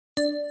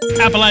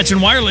Appalachian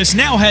Wireless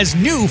now has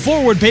new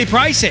forward pay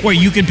pricing, where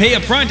you can pay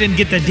up front and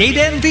get the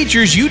data and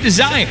features you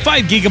desire.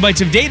 5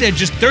 gigabytes of data,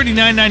 just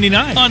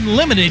 $39.99.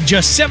 Unlimited,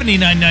 just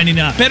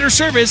 $79.99. Better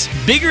service,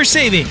 bigger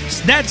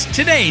savings. That's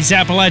today's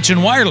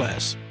Appalachian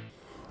Wireless.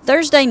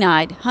 Thursday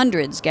night,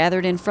 hundreds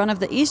gathered in front of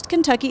the East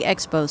Kentucky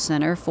Expo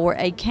Center for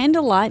a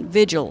Candlelight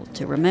Vigil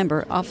to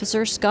remember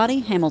Officer Scotty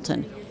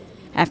Hamilton.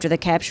 After the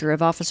capture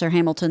of Officer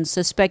Hamilton's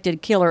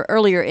suspected killer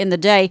earlier in the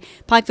day,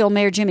 Pikeville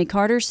Mayor Jimmy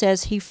Carter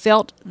says he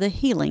felt the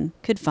healing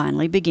could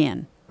finally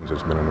begin.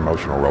 It's been an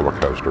emotional roller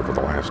coaster for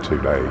the last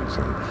 2 days,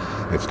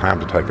 and it's time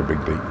to take a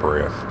big, deep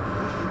breath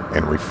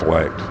and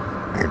reflect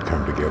and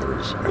come together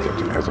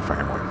as a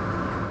family.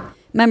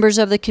 Members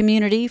of the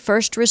community,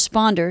 first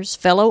responders,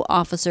 fellow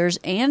officers,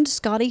 and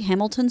Scotty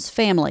Hamilton's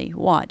family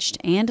watched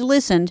and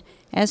listened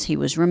as he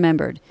was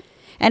remembered.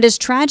 And as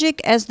tragic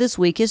as this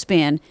week has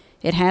been,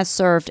 it has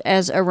served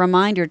as a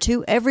reminder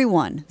to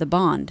everyone the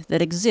bond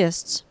that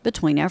exists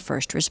between our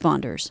first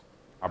responders.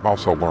 I've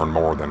also learned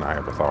more than I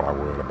ever thought I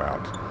would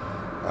about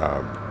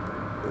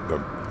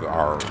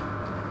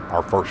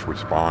our first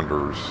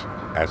responders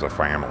as a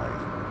family,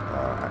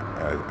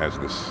 as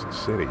this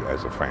city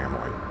as a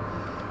family,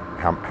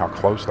 how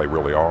close they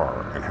really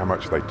are and how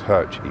much they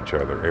touch each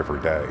other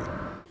every day.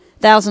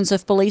 Thousands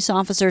of police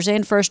officers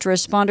and first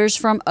responders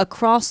from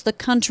across the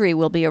country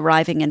will be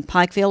arriving in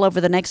Pikeville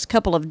over the next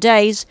couple of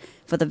days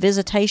for the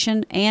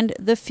visitation and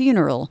the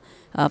funeral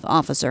of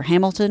Officer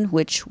Hamilton,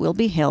 which will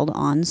be held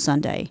on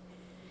Sunday.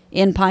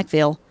 In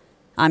Pikeville,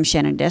 I'm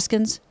Shannon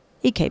Deskins,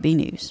 EKB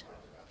News.